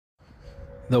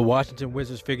The Washington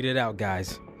Wizards figured it out,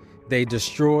 guys. They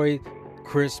destroyed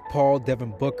Chris Paul,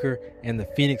 Devin Booker, and the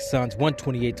Phoenix Suns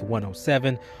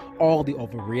 128-107. All the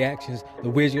overreactions. The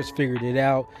Wizards figured it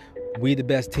out. We the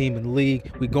best team in the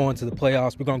league. We go into the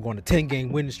playoffs. We're going to go on a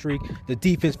 10-game winning streak. The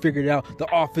defense figured it out.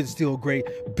 The offense is still great.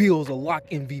 Beal's a lock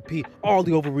MVP. All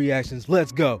the overreactions.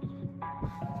 Let's go.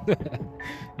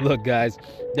 Look, guys,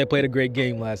 they played a great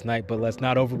game last night, but let's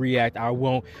not overreact. I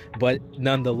won't. But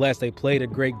nonetheless, they played a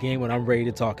great game, and I'm ready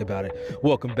to talk about it.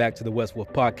 Welcome back to the West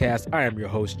Wolf Podcast. I am your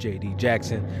host, JD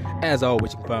Jackson. As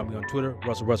always, you can find me on Twitter,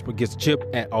 Russell Westbrook Gets the Chip,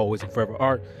 at Always and Forever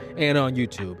Art, and on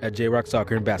YouTube at J-Rock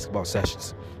Soccer and Basketball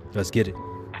Sessions. Let's get it.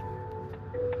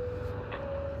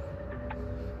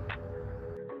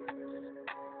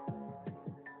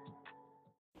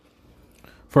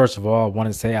 First of all, I want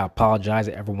to say I apologize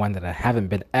to everyone that I haven't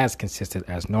been as consistent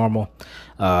as normal.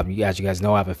 As you guys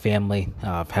know, I have a family.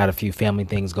 I've had a few family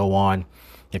things go on.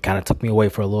 It kind of took me away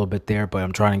for a little bit there, but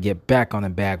I'm trying to get back on the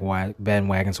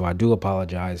bandwagon, so I do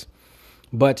apologize.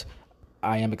 But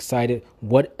I am excited.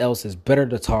 What else is better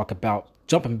to talk about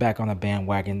jumping back on the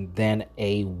bandwagon than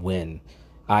a win?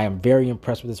 I am very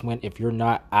impressed with this win. If you're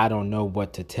not, I don't know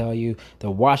what to tell you. The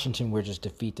Washington Wizards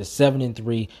defeat the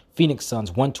 7-3 Phoenix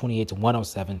Suns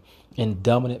 128-107 in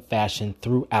dominant fashion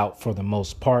throughout for the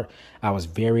most part. I was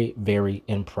very, very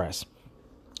impressed.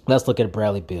 Let's look at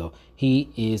Bradley Beal.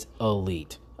 He is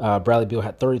elite. Bradley Beal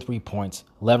had 33 points,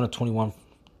 11 of 21.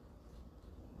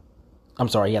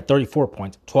 He had 34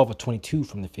 points, 12 of 22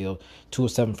 from the field, 2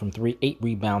 of 7 from 3, 8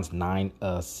 rebounds, 9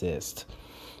 assists.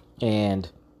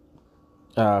 And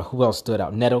who else stood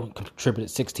out? Neto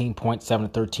contributed 16 points, 7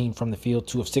 of 13 from the field,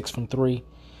 2 of 6 from 3.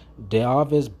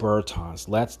 Davis Bertans,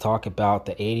 let's talk about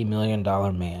the $80 million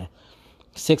man.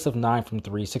 6 of 9 from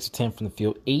 3, 6 of 10 from the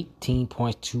field, 18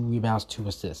 points, 2 rebounds, 2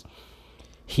 assists.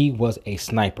 He was a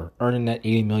sniper, earning that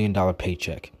 $80 million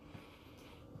paycheck.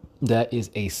 That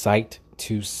is a sight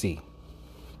to see.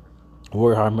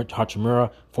 Rui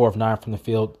Hachimura, 4 of 9 from the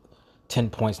field, 10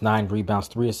 points, 9 rebounds,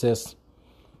 3 assists.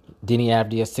 Deni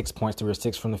Avdija, 6 points, 3 of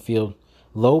 6 from the field.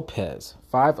 Lopez,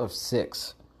 5 of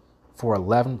 6 for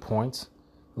 11 points,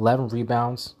 11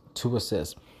 rebounds, 2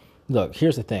 assists. Look,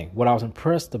 here's the thing. What I was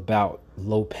impressed about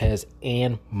Lopez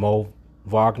and Mo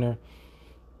Wagner,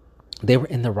 they were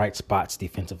in the right spots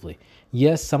defensively.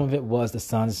 Yes, some of it was the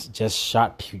Suns just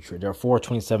shot putrid. They're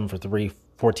 4-27 for 3,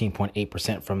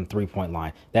 14.8% from the three-point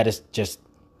line. That is just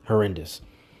horrendous.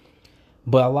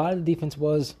 But a lot of the defense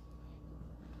was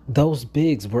those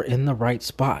bigs were in the right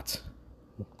spots.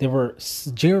 They were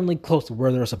generally close to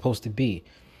where they were supposed to be.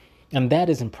 And that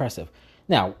is impressive.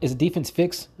 Now, is the defense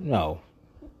fixed? No.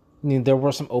 I mean, there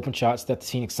were some open shots that the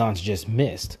Phoenix Suns just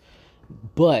missed.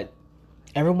 But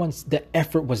the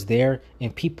effort was there,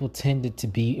 and people tended to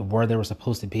be where they were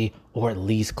supposed to be, or at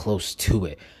least close to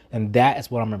it. And that is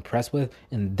what I'm impressed with,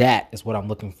 and that is what I'm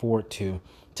looking forward to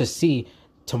see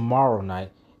tomorrow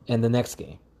night in the next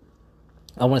game.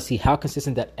 I want to see how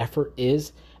consistent that effort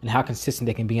is and how consistent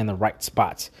they can be in the right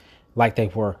spots like they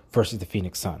were versus the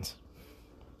Phoenix Suns.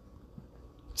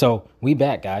 So, we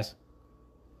back, guys.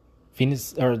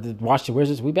 The Washington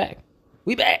Wizards, we back.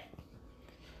 We back.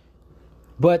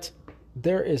 But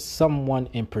there is someone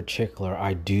in particular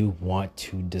I do want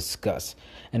to discuss,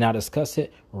 and I'll discuss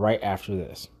it right after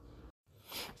this.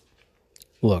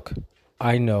 Look,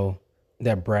 I know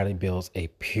that Bradley Beal's a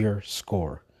pure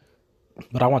scorer,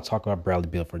 but I want to talk about Bradley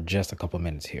Beal for just a couple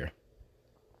minutes here.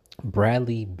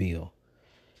 Bradley Beal,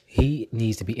 he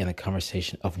needs to be in the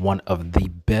conversation of one of the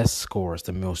best scorers,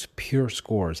 the most pure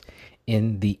scorers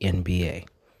in the NBA.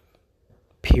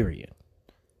 Period.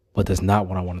 But that's not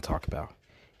what I want to talk about.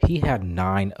 He had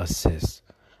 9 assists.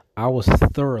 I was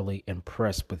thoroughly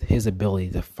impressed with his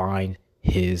ability to find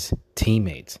his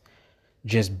teammates.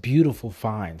 Just beautiful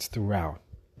finds throughout.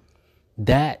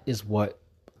 That is what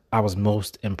I was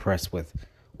most impressed with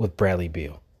Bradley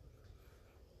Beal.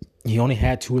 He only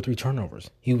had 2 or 3 turnovers.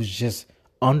 He was just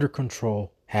under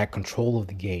control, had control of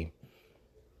the game.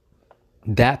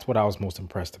 That's what I was most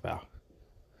impressed about.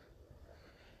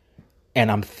 And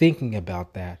I'm thinking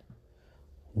about that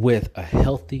with a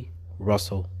healthy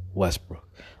Russell Westbrook.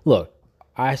 Look,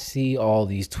 I see all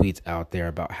these tweets out there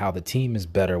about how the team is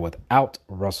better without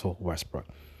Russell Westbrook.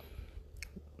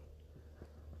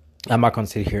 I'm not going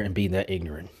to sit here and be that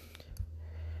ignorant.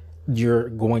 You're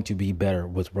going to be better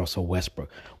with Russell Westbrook.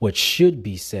 What should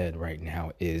be said right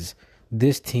now is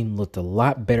this team looked a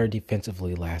lot better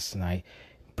defensively last night.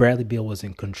 Bradley Beal was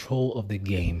in control of the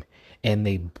game, and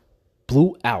they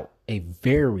blew out a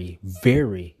very,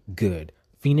 very good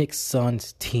Phoenix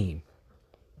Suns team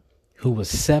who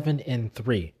was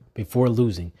 7-3 before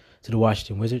losing to the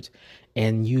Washington Wizards,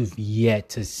 and you've yet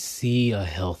to see a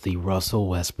healthy Russell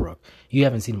Westbrook. You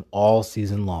haven't seen him all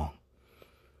season long.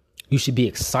 You should be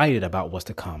excited about what's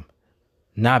to come,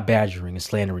 not badgering and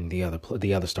slandering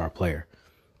the other star player.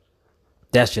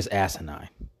 That's just asinine.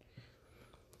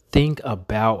 Think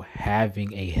about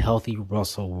having a healthy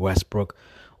Russell Westbrook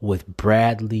with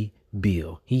Bradley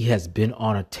Beal. He has been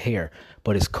on a tear,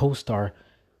 but his co-star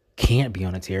can't be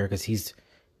on a tear because he's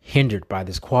hindered by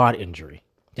this quad injury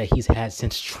that he's had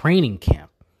since training camp.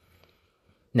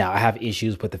 Now, I have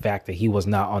issues with the fact that he was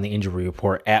not on the injury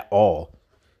report at all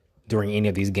during any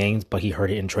of these games, but he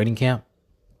heard it in training camp.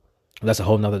 That's a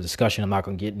whole nother discussion I'm not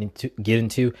going to get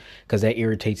into because that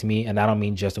irritates me, and I don't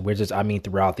mean just the Wizards, I mean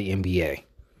throughout the NBA.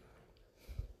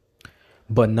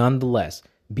 But nonetheless,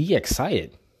 be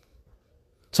excited.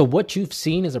 So what you've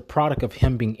seen is a product of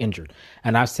him being injured.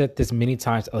 And I've said this many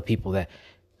times to other people that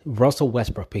Russell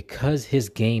Westbrook, because his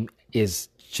game is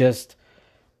just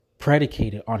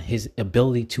predicated on his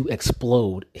ability to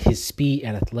explode, his speed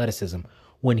and athleticism,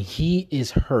 when he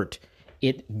is hurt,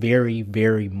 it very,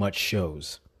 very much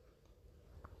shows.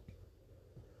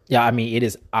 Yeah, I mean, it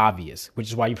is obvious, which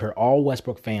is why you've heard all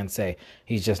Westbrook fans say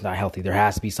he's just not healthy. There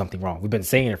has to be something wrong. We've been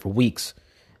saying it for weeks,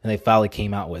 and they finally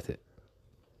came out with it.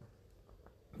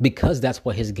 Because that's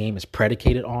what his game is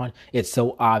predicated on, it's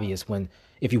so obvious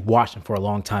if you've watched him for a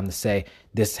long time to say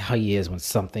this is how he is when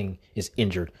something is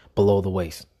injured below the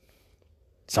waist.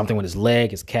 Something with his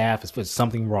leg, his calf, is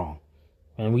something wrong.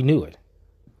 And we knew it.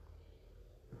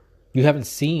 You haven't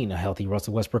seen a healthy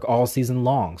Russell Westbrook all season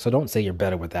long, so don't say you're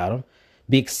better without him.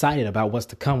 Be excited about what's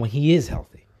to come when he is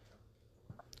healthy.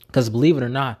 Because believe it or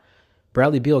not,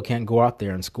 Bradley Beal can't go out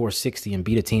there and score 60 and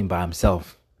beat a team by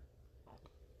himself.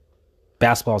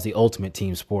 Basketball is the ultimate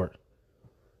team sport.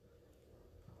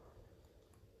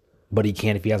 But he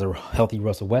can if he has a healthy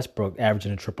Russell Westbrook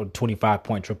averaging a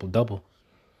 25-point triple-double.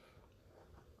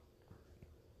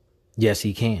 Yes,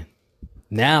 he can.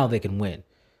 Now they can win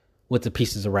with the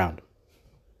pieces around him.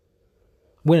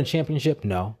 Win a championship?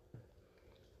 No.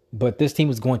 But this team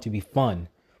is going to be fun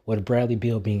with Bradley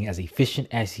Beal being as efficient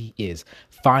as he is,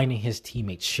 finding his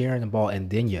teammates, sharing the ball, and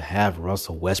then you have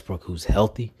Russell Westbrook who's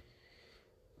healthy.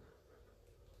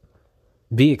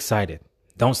 Be excited.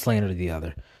 Don't slander the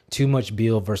other. Too much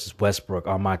Beal versus Westbrook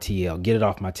on my TL. Get it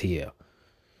off my TL.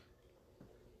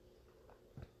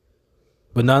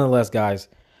 But nonetheless, guys,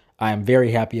 I am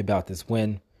very happy about this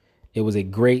win. It was a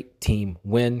great team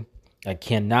win. I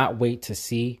cannot wait to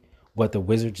see what the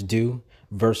Wizards do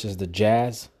versus the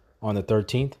Jazz on the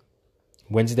 13th,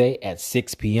 Wednesday at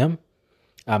 6 p.m.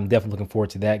 I'm definitely looking forward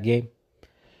to that game.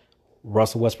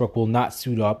 Russell Westbrook will not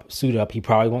suit up. He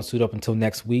probably won't suit up until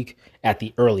next week at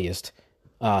the earliest.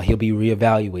 He'll be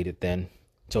reevaluated then.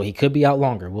 So he could be out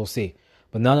longer. We'll see.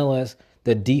 But nonetheless,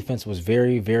 the defense was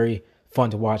very, very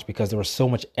fun to watch because there was so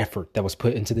much effort that was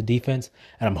put into the defense.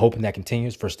 And I'm hoping that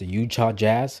continues versus the Utah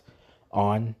Jazz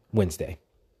on Wednesday.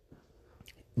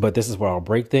 But this is where I'll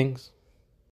break things.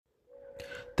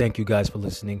 Thank you guys for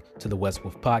listening to the West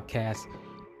Wolf Podcast.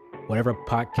 Whatever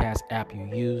podcast app you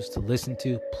use to listen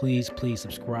to, please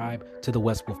subscribe to the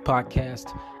West Wolf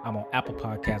Podcast. I'm on Apple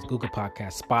Podcasts, Google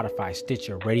Podcasts, Spotify,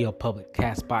 Stitcher, Radio Public,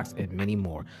 CastBox, and many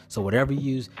more. So whatever you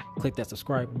use, click that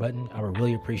subscribe button. I would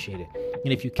really appreciate it.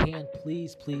 And if you can,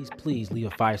 please leave a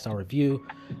 5-star review.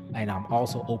 And I'm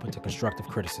also open to constructive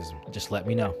criticism. Just let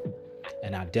me know.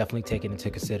 And I'll definitely take it into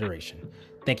consideration.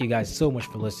 Thank you guys so much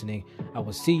for listening. I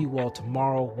will see you all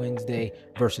tomorrow, Wednesday,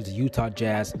 versus the Utah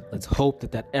Jazz. Let's hope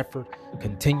that effort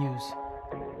continues.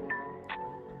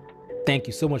 Thank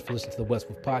you so much for listening to the West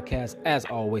Wolf Podcast. As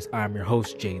always, I'm your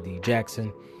host, JD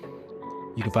Jackson.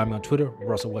 You can find me on Twitter,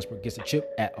 Russell Westbrook Gets a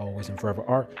Chip, at Always and Forever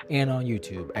Art, and on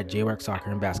YouTube at JWAC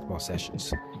Soccer and Basketball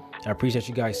Sessions. I appreciate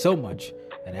you guys so much.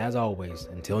 And as always,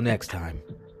 until next time,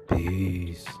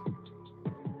 peace.